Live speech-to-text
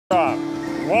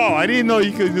Wow, I didn't know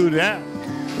you could do that.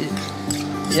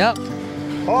 Yep.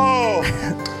 Oh,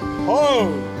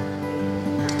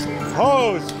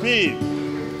 speed.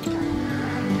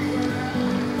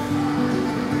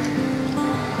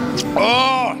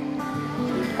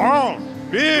 Oh,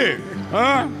 big,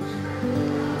 huh?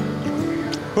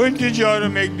 Who teach you how to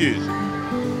make this?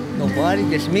 Nobody,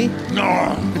 just me.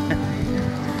 No.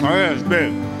 Oh, yes,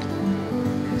 big.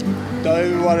 Tell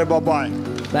everybody bye-bye.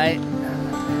 Bye.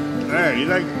 Hey, you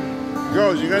like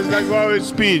girls? You guys like go out with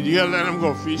speed? You gotta let them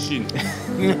go fishing.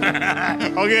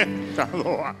 Okay.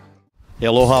 Aloha.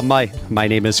 Aloha mai. My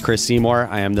name is Chris Seymour.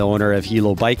 I am the owner of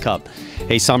Hilo Bike Hub.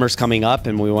 Hey, summer's coming up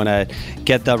and we want to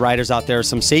get the riders out there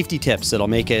some safety tips that'll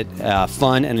make it a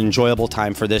fun and enjoyable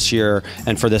time for this year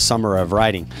and for this summer of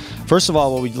riding. First of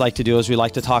all, what we'd like to do is we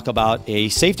like to talk about a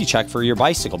safety check for your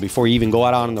bicycle before you even go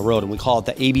out on the road, and we call it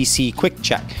the ABC Quick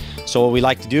Check. So what we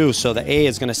like to do, so the A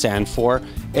is going to stand for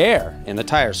air in the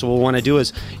tires. So what we want to do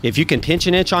is, if you can pinch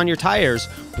an inch on your tires,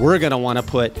 we're going to want to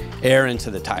put air into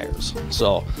the tires.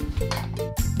 So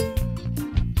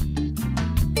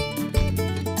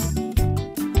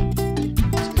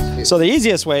the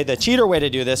easiest way, the cheater way to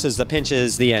do this is the pinch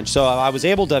is the inch. So I was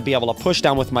able to push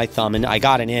down with my thumb and I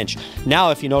got an inch.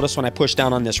 Now if you notice when I push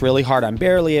down on this really hard, I'm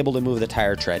barely able to move the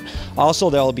tire tread. Also,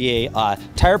 there'll be a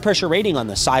tire pressure rating on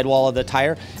the sidewall of the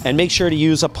tire, and make sure to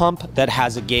use a pump that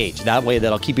has a gauge. That way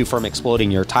that'll keep you from exploding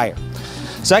your tire.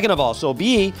 Second of all, so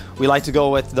B, we like to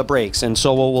go with the brakes. And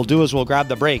so what we'll do is we'll grab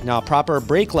the brake. Now, a proper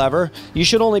brake lever, you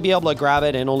should only be able to grab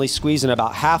it and only squeeze in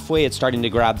about halfway. It's starting to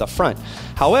grab the front.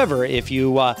 However, if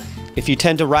you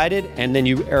tend to ride it and then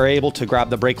you are able to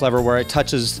grab the brake lever where it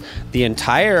touches the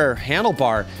entire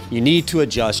handlebar, you need to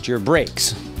adjust your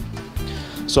brakes.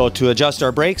 So to adjust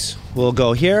our brakes, we'll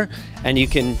go here, and you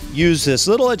can use this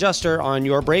little adjuster on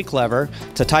your brake lever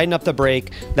to tighten up the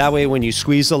brake. That way when you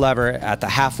squeeze the lever at the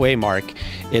halfway mark,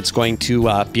 it's going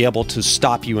to be able to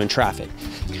stop you in traffic.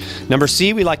 Number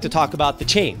C, we like to talk about the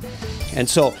chain. And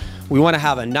so we want to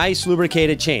have a nice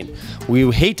lubricated chain.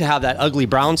 We hate to have that ugly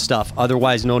brown stuff,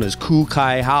 otherwise known as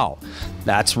kukai hao.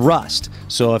 That's rust.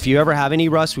 So if you ever have any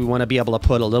rust, we want to be able to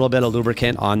put a little bit of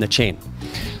lubricant on the chain.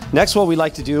 Next, what we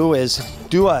like to do is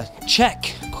do a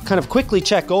check, kind of quickly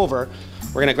check over.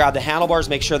 We're going to grab the handlebars,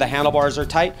 make sure the handlebars are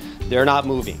tight, they're not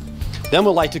moving. Then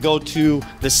we'll like to go to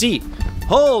the seat.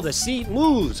 Oh, the seat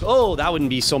moves. Oh, that wouldn't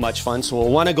be so much fun. So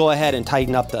we'll want to go ahead and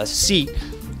tighten up the seat.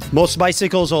 Most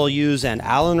bicycles will use an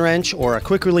Allen wrench or a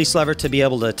quick release lever to be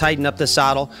able to tighten up the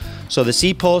saddle. So the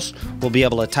seat post, we'll be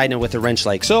able to tighten it with a wrench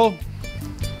like so.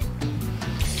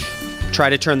 Try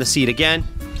to turn the seat again.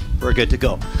 We're good to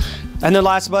go. And then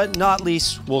last but not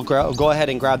least, we'll go ahead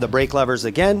and grab the brake levers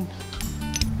again.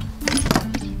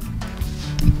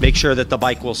 Make sure that the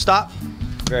bike will stop.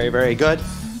 Very, very good.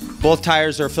 Both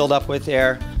tires are filled up with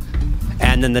air,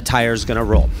 and then the tire's gonna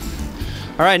roll.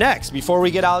 All right, next, before we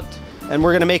get out and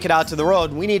we're gonna make it out to the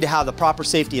road, we need to have the proper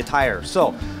safety attire.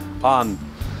 So,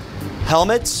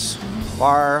 helmets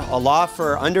are a law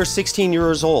for under 16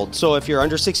 years old. So if you're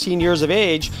under 16 years of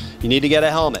age, you need to get a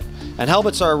helmet. And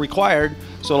helmets are required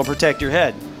so it'll protect your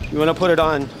head. You wanna put it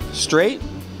on straight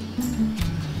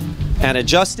and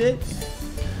adjust it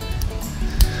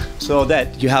so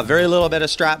that you have very little bit of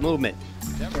strap movement.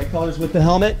 Bright colors with the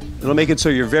helmet, it'll make it so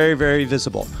you're very, very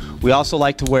visible. We also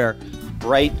like to wear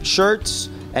bright shirts,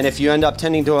 and if you end up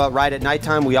tending to ride at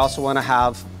nighttime, we also want to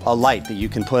have a light that you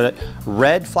can put a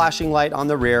red flashing light on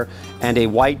the rear and a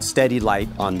white steady light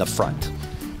on the front.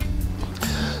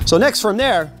 So next from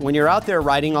there, when you're out there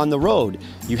riding on the road,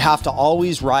 you have to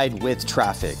always ride with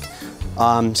traffic.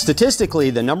 Statistically,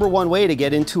 the #1 way to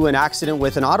get into an accident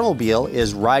with an automobile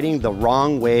is riding the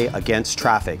wrong way against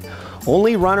traffic.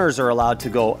 Only runners are allowed to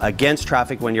go against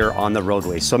traffic when you're on the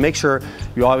roadway. So make sure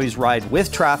you always ride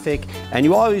with traffic and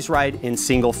you always ride in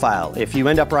single file. If you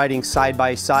end up riding side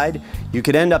by side, you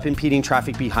could end up impeding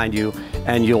traffic behind you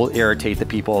and you'll irritate the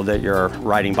people that you're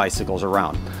riding bicycles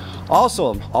around.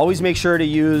 Also, always make sure to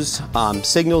use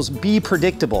signals. Be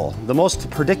predictable. The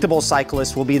most predictable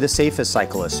cyclist will be the safest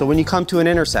cyclist. So when you come to an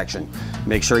intersection,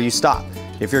 make sure you stop.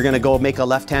 If you're gonna go make a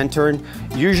left-hand turn,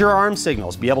 use your arm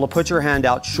signals. Be able to put your hand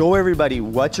out, show everybody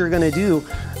what you're gonna do.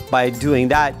 By doing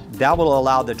that, that will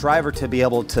allow the driver to be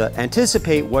able to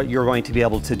anticipate what you're going to be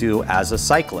able to do as a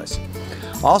cyclist.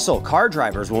 Also, car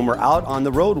drivers, when we're out on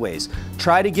the roadways,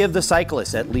 try to give the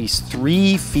cyclist at least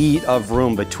 3 feet of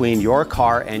room between your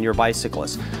car and your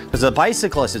bicyclist. Because the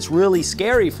bicyclist, it's really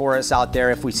scary for us out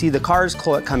there if we see the cars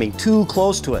coming too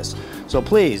close to us. So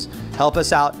please, help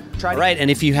us out. try. Right,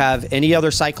 and if you have any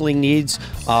other cycling needs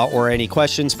or any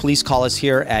questions, please call us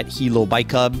here at Hilo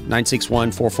Bike Hub,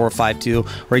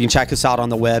 961-4452, or you can check us out on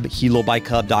the web,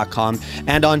 hilobikehub.com,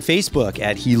 and on Facebook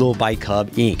at Hilo Bike Hub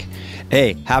Inc.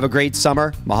 Hey, have a great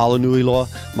summer. Mahalo nui loa.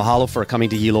 Mahalo for coming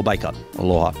to Hilo Bike Hub.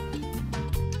 Aloha.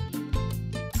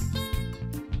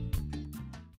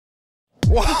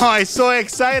 Wow, I'm so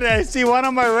excited. I see one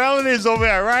of my relatives over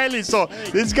at Riley. So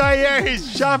this guy here, he's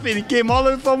shopping. He came all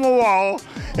the way from Oahu.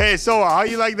 Hey, so how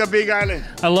you like the Big Island?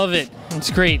 I love it. It's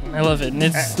great. I love it. And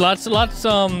it's lots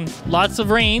of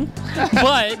rain,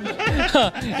 but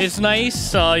it's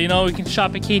nice. You know, we can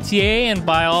shop at KTA and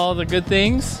buy all the good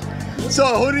things. So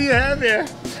who do you have here?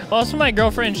 Also, my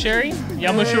girlfriend Sherry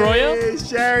Yamushiroya. Hey,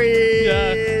 Sherry.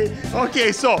 Yeah.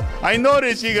 Okay, so I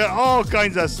noticed you got all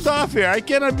kinds of stuff here. I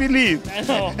cannot believe. I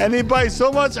know. And he buys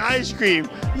so much ice cream.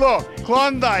 Look,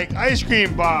 Klondike ice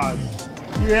cream bars.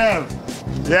 You have.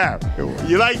 Yeah,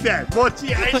 you like that?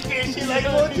 Mochi ice cream. She like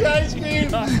mochi ice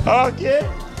cream. Okay.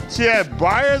 She had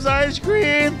Breyer's ice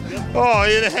cream. Oh,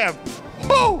 you have.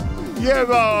 Oh, you have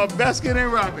Baskin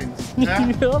and Robbins. Yeah?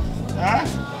 Yep. Huh?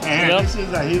 And Yep. this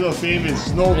is a Hilo famous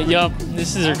snow cream. Yup.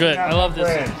 This is good. I love this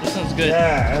one. This one's good.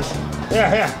 Yeah.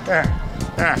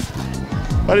 Yeah.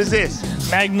 What is this?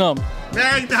 Magnum.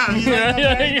 Magnum. You like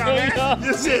Magnum, eh?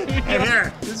 This is, and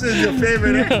here, this is your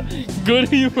favorite. Eh? Good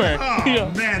humor. Oh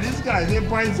Yeah. man, this guy, they're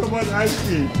buying so much ice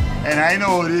cream. And I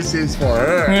know this is for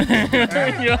her.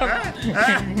 Yup.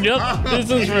 Yup. This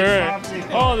is for her.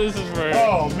 Popsicle. Oh, this is for her.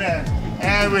 Oh man.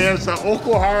 And we have some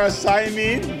Okahara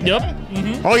Saimin. Yep.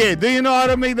 Mm-hmm. Okay, do you know how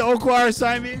to make the Okahara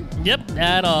Saimin? Yep.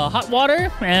 Add hot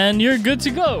water and you're good to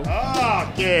go.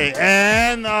 Okay,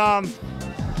 and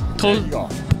there you go.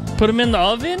 Put them in the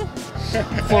oven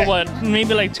for what?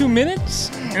 Maybe like 2 minutes.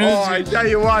 And Oh, I tell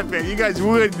you what, man, you guys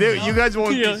won't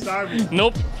Yeah. be starving.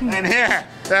 Nope. And here,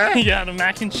 huh? Yeah, the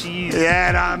mac and cheese.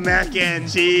 Yeah, the mac and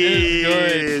cheese.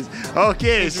 It's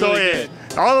Okay, It's so really yeah,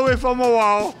 good. all the way from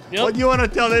Oahu. Yep. What do you want to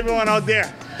tell everyone out there?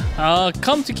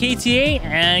 Come to KTA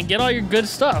and get all your good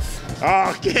stuff.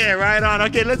 Okay, right on.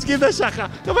 Okay, let's give the shaka.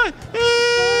 Come on.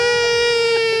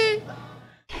 Hey!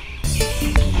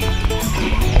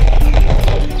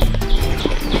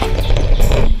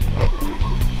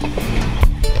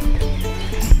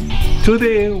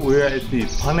 Today we're at the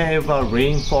Panaewa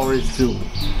Rainforest Zoo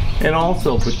and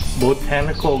also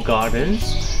Botanical Gardens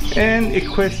and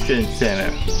Equestrian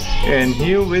Center. And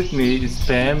here with me is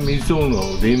Pam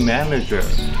Mizuno, the manager,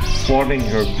 sporting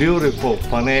her beautiful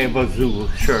Panaewa Zoo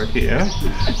shirt here.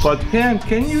 But Pam,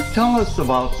 can you tell us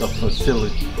about the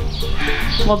facility?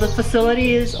 Well, the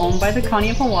facility is owned by the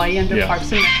County of Hawaii under Yeah.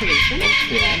 Parks and Recreation,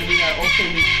 Okay. and we are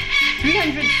open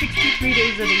 363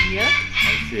 days of the year.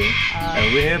 I see.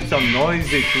 And we have some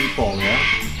noisy people, yeah?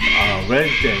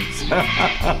 Residents.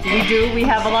 We do. We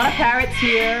have a lot of parrots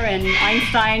here, and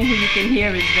Einstein, who you can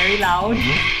hear, is very loud.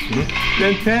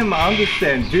 Then Pam, I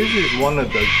understand this is one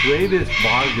of the greatest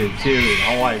bargains here in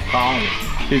Hawaii County.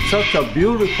 It's such a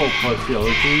beautiful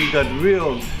facility. You got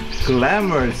real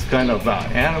glamorous kind of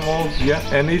animals, yeah,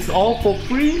 and it's all for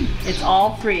free. It's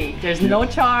all free. There's no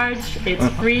charge. It's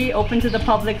free, open to the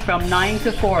public from 9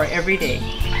 to 4 every day.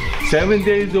 7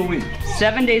 days a week.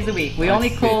 7 days a week. We I only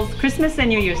see. close Christmas and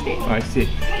New Year's Day. I see.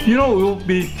 You know, we'll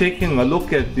be taking a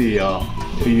look at the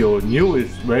your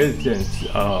newest residents,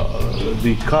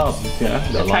 the cubs, yeah,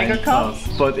 The tiger lion cubs.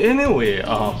 But anyway,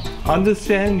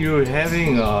 understand you're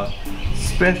having a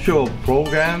special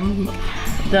program.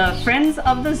 The Friends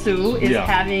of the Zoo is Yeah.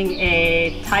 having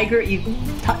a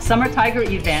summer tiger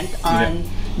event on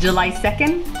July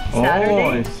 2nd, Saturday.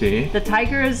 Oh, I see. The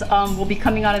tigers will be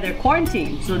coming out of their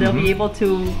quarantine, so they'll be able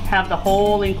to have the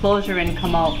whole enclosure and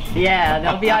come out. Yeah,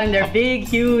 they'll be out in their big,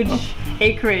 huge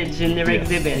acreage in their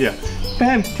exhibit. Yeah.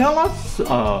 Pam, tell us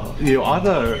your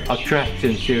other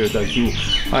attractions here at the zoo.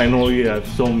 I know you have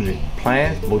so many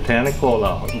plants, botanical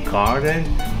garden.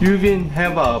 You even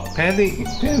have a petting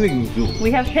zoo.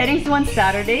 We have petting zoo on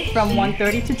Saturday from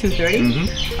 1:30 to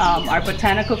 2:30. Our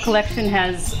botanical collection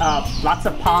has lots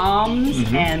of palms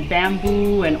and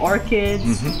bamboo and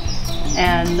orchids.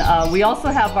 And we also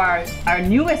have our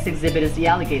newest exhibit is the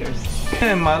alligators.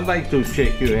 Pam, I'd like to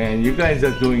shake your hand. You guys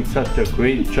are doing such a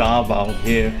great job out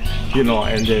here, you know,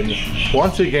 and then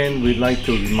once again, we'd like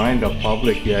to remind the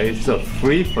public, yeah, it's a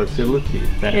free facility.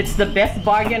 Pam. It's the best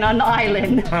bargain on the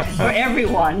island for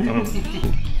everyone.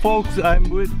 Folks, I'm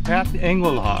with Pat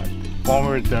Engelhardt,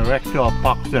 former Director of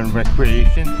Parks and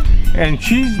Recreation, And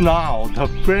she's now the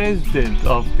president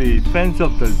of the Friends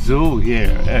of the Zoo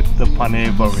here at the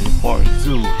Panaewa Rainforest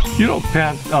Zoo. You know,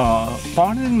 Pat,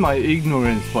 pardon my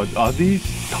ignorance, but are these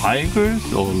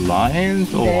tigers or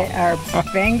lions or? They are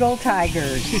Bengal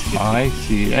tigers. I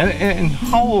see. And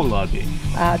how old are they?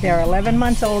 They're 11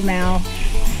 months old now.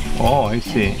 Oh, I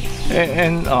see.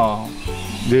 And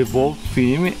they're both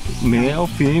female, male,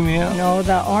 female? No,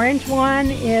 the orange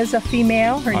one is a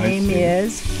female. Her name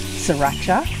is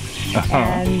Sriracha.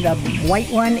 And the white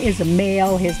one is a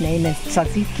male. His name is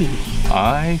Tzatziki.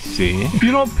 I see.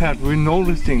 You know, Pat, we're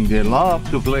noticing they love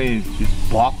to play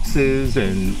with boxes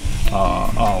and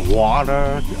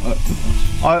water.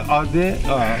 Are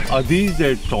these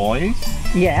their toys?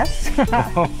 Yes.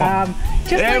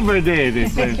 Every day they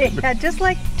play. Yeah, just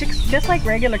like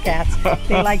regular cats,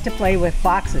 they like to play with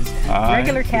boxes.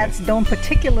 Regular cats don't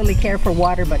particularly care for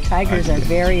water, but tigers are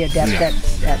very adept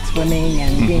at swimming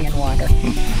and being in water.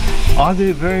 Are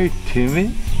they very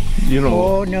timid? You know.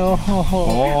 Oh no.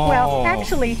 Oh. Well,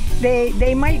 actually,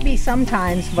 they might be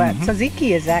sometimes, but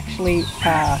Tzatziki is actually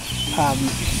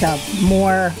the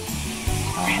more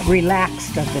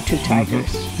relaxed of the two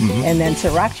tigers. And then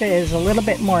Sriracha is a little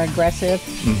bit more aggressive.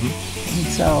 And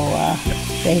so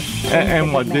they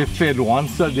fed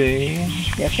once a day?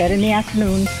 They're fed in the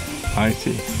afternoons. I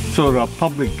see. So the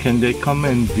public, can they come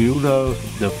and view the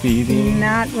feeding?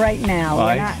 Not right now.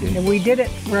 We did it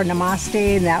for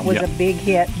Namaste, and that was a big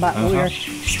hit, but we're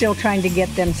still trying to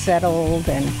get them settled,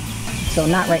 and so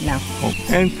not right now.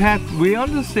 And Pat, we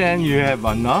understand you have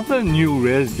another new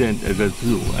resident at the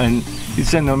zoo, and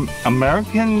it's an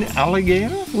American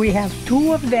alligator? We have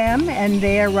 2 of them, and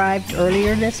they arrived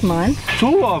earlier this month.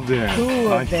 2 of them?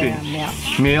 2 of them, yeah.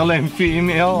 Male and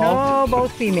female? No,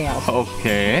 both females.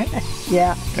 Okay.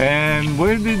 Yeah. And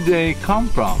where did they come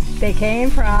from? They came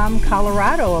from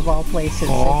Colorado, of all places.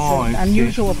 Oh, it's an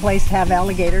unusual place to have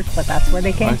alligators, but that's where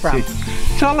they came from.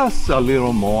 Tell us a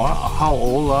little more. How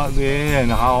old are they, and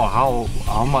how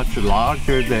much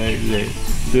larger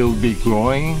they'll be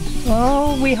growing?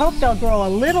 Oh, we hope they'll grow a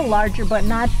little larger, but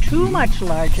not too much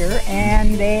larger.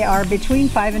 And they are between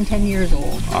 5 and 10 years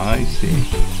old. I see.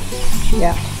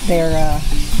 Yeah, they're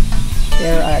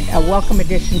a welcome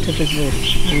addition to the zoo.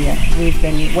 We've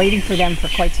been waiting for them for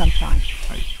quite some time.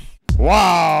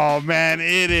 Wow, man,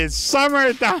 it is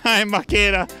summertime,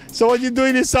 Makena. So what you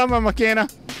doing this summer, Makena?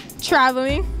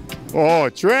 Traveling. Oh,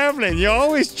 traveling. You're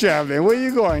always traveling. Where are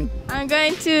you going? I'm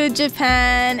going to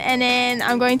Japan, and then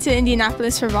I'm going to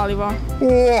Indianapolis for volleyball.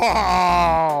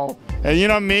 Wow. And you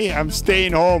know me, I'm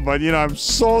staying home, but you know, I'm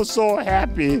so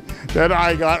happy that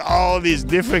I got all these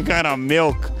different kind of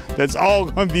milk that's all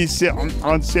going to be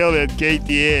on sale at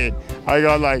KTA. I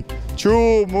got like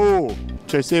True Moo.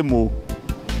 Should I say Moo?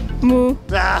 Moo.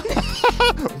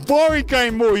 Boring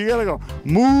kind Moo. You gotta go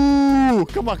Moo.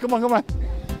 Come on.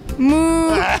 Moo.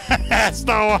 That's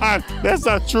the one. That's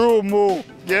a True Moo.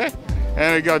 Yeah.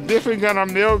 And I got different kind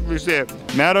of milk. We say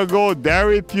Meadow,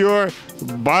 Dairy Pure,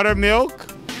 Buttermilk.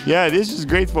 Yeah, this is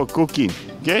great for cooking.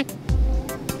 Okay.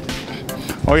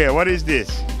 Okay, what is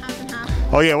this?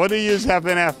 Okay, what do you use half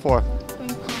and half for?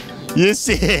 You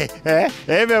see,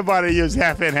 everybody use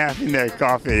half and half in their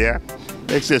coffee, yeah?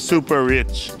 Makes it super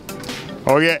rich.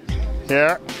 Okay,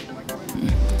 here.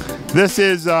 This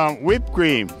is whipped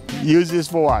cream. Use this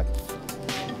for what?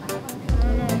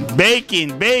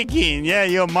 Baking. Yeah,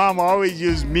 your mom always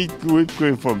use whipped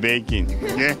cream for baking,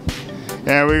 okay?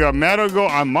 And we got Meadow,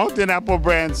 Mountain Apple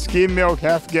brand, skim milk,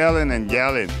 half gallon and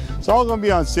gallon. It's all gonna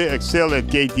be on sale at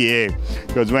KTA.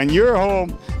 Because when you're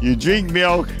home, you drink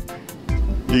milk,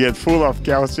 you get full of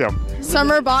calcium.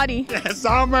 Summer body. Yeah,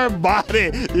 summer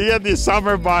body. You get the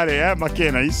summer body,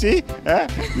 Makena? You see?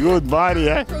 Good body,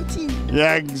 Protein.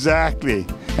 Yeah, exactly.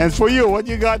 And for you, what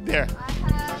you got there?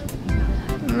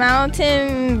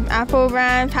 Mountain Apple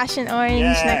brand, Passion Orange,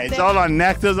 Nectar. It's all on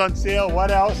Nectar's on sale. What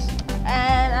else?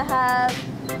 And I have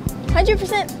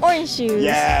 100% orange juice.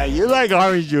 Yeah, you like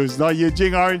orange juice. No, you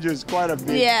drink orange juice quite a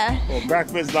bit. Yeah. For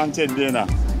breakfast, lunch, and dinner.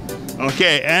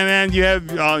 Okay, and then you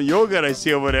have yogurt I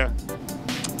see over there.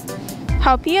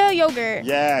 Halpia yogurt.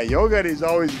 Yeah, yogurt is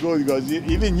always good because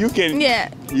even you can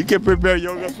prepare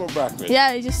yogurt for breakfast.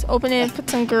 Yeah, you just open it, put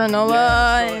some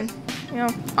granola, and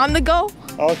on the go.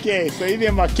 Okay, so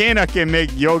even Makena can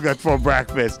make yogurt for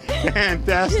breakfast.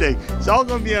 Fantastic. It's all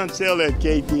going to be on sale at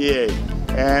KTA.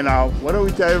 And what do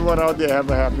we tell everyone out there? Have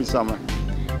a happy summer.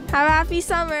 Have a happy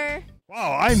summer.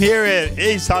 Wow, I'm here at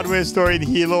Ace Hardware Store in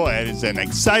Hilo, and it's an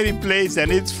exciting place,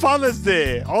 and it's Father's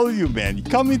Day. All of you, man,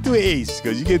 come into Ace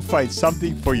because you can find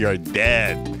something for your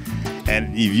dad.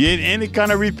 And if you need any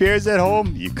kind of repairs at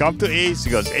home, you come to Ace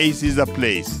because Ace is the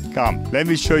place. Come, let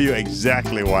me show you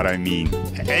exactly what I mean.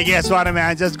 Hey, guess what,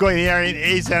 man? Just going here in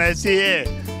Ace and I see here,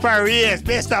 Farias,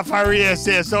 Mr. Farias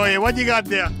here. So, hey, what you got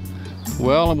there?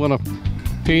 Well, I'm gonna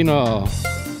paint a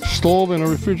stove and a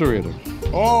refrigerator.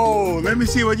 Oh, let me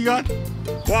see what you got.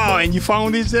 Wow, and you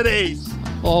found this at Ace.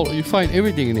 Oh, you find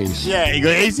everything in Ace. Yeah, you go,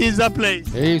 Ace is the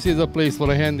place. Ace is a place for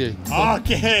the handy.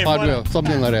 Okay. Hardware,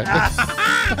 something like that.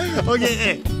 Okay,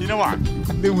 hey, you know what?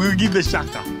 We'll give the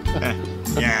shaka.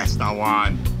 Yes, the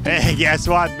one. Hey, guess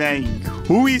what, man?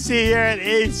 Who we see here at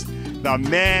Ace? The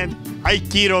man,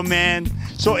 Aikido man.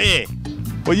 So, hey,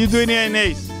 what you doing here in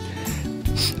Ace?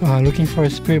 Looking for a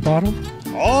spray bottle.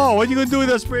 Oh, what you gonna do with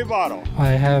the spray bottle? I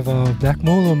have a black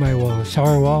mold on my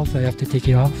shower wall, so I have to take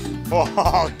it off.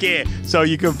 Oh, okay, so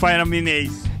you can find them in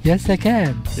Ace. Yes, I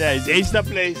can. Yeah, is Ace the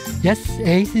place? Yes,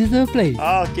 Ace is the place.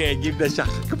 Okay, give the shot.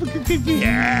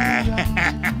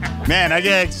 Yeah. Man, I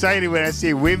get excited when I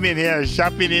see women here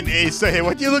shopping in Ace. So, hey,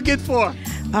 what you looking for?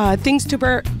 Things to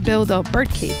build a bird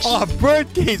cage. Oh,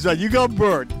 bird cage. You got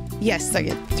bird. Yes, I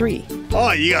get 3.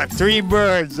 Oh, you got 3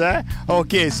 birds, huh?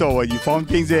 Okay, so you found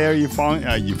things there. You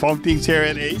found things here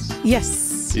at Ace. Yes.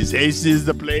 Is Ace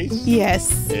the place?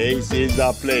 Yes. Ace is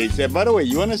the place. And by the way,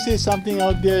 you want to say something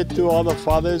out there to all the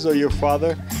fathers or your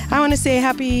father? I want to say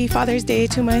Happy Father's Day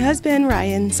to my husband,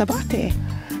 Ryan Sabate.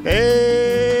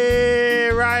 Hey,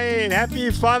 Ryan, Happy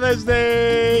Father's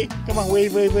Day. Come on,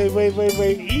 wait.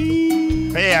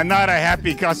 Hey, another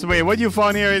happy customer. What you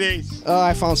found here at Ace?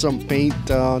 I found some paint,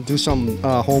 do some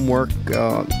homework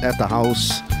at the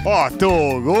house. Oh,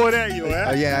 dude, go there, you,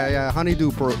 eh? Yeah,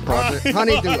 honeydew project.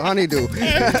 honeydew.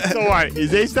 So what,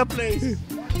 is Ace the place?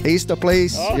 Ace the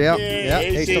place, okay, yeah.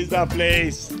 Ace is the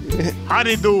place.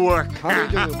 Honeydew work.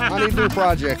 Honeydew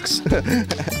projects.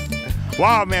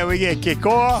 Wow, man, we get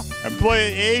Kikoa,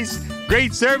 employee Ace.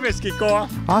 Great service, Kikoa.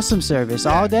 Awesome service,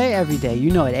 all day, every day.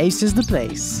 You know it, Ace is the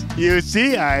place. You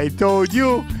see, I told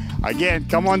you. Again,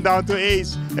 come on down to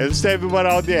Ace and let's tell everybody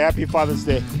out there, Happy Father's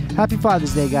Day. Happy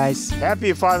Father's Day, guys.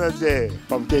 Happy Father's Day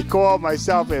from Kikoa,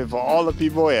 myself, and for all the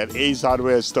people at Ace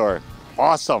Hardware Store.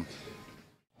 Awesome.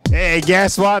 Hey,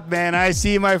 guess what, man? I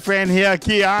see my friend here,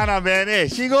 Kiana, man. Hey,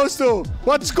 she goes to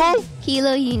what school?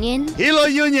 Hilo Union. Hilo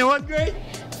Union, what grade?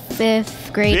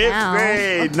 5th grade now. 5th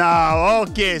grade now.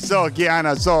 Okay, so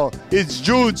Kiana, so it's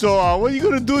June, so what are you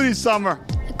going to do this summer?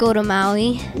 Go to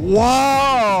Maui.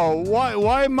 Wow!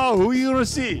 Why Maui? Who are you going to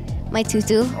see? My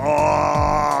tutu.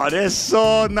 Oh, that's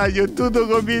so nice. Your tutu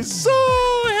going to be so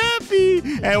happy.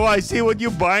 And I see what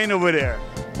you're buying over there.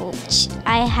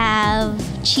 I have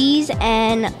cheese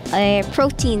and a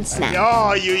protein snack.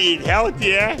 Oh, you eat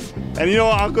healthy, eh? And you know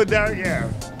what Uncle Derek here?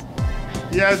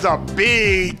 He has a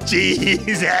big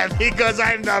cheese, because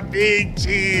I'm the big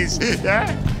cheese. Yeah?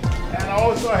 And I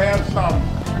also have some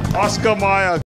Oscar Mayer